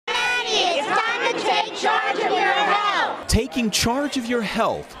charge of your health. Taking charge of your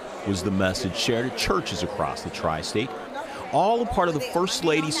health was the message shared at churches across the tri-state, all a part of the First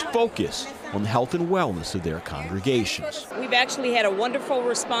Lady's focus on the health and wellness of their congregations. We've actually had a wonderful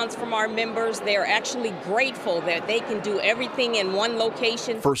response from our members. They're actually grateful that they can do everything in one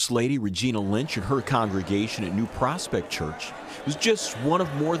location. First Lady Regina Lynch and her congregation at New Prospect Church was just one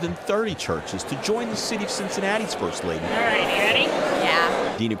of more than 30 churches to join the city of Cincinnati's First Lady. All right, ready?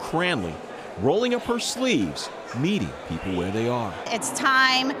 Yeah. Dina Cranley rolling up her sleeves, meeting people where they are. It's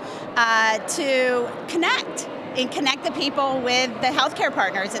time to connect the people with the healthcare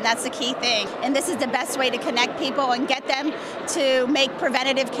partners, and that's the key thing. And this is the best way to connect people and get them to make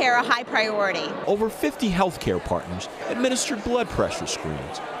preventative care a high priority. Over 50 healthcare partners administered blood pressure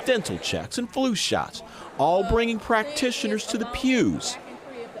screens, dental checks, and flu shots, all bringing practitioners to the pews.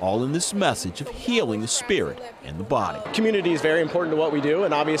 All in this message of healing the spirit and the body. Community is very important to what we do,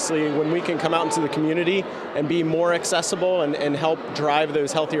 and obviously when we can come out into the community and be more accessible and help drive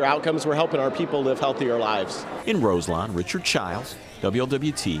those healthier outcomes, we're helping our people live healthier lives. In Roselawn, Richard Childs,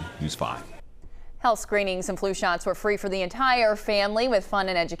 WLWT News 5. Health screenings and flu shots were free for the entire family, with fun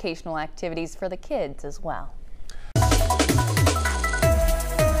and educational activities for the kids as well.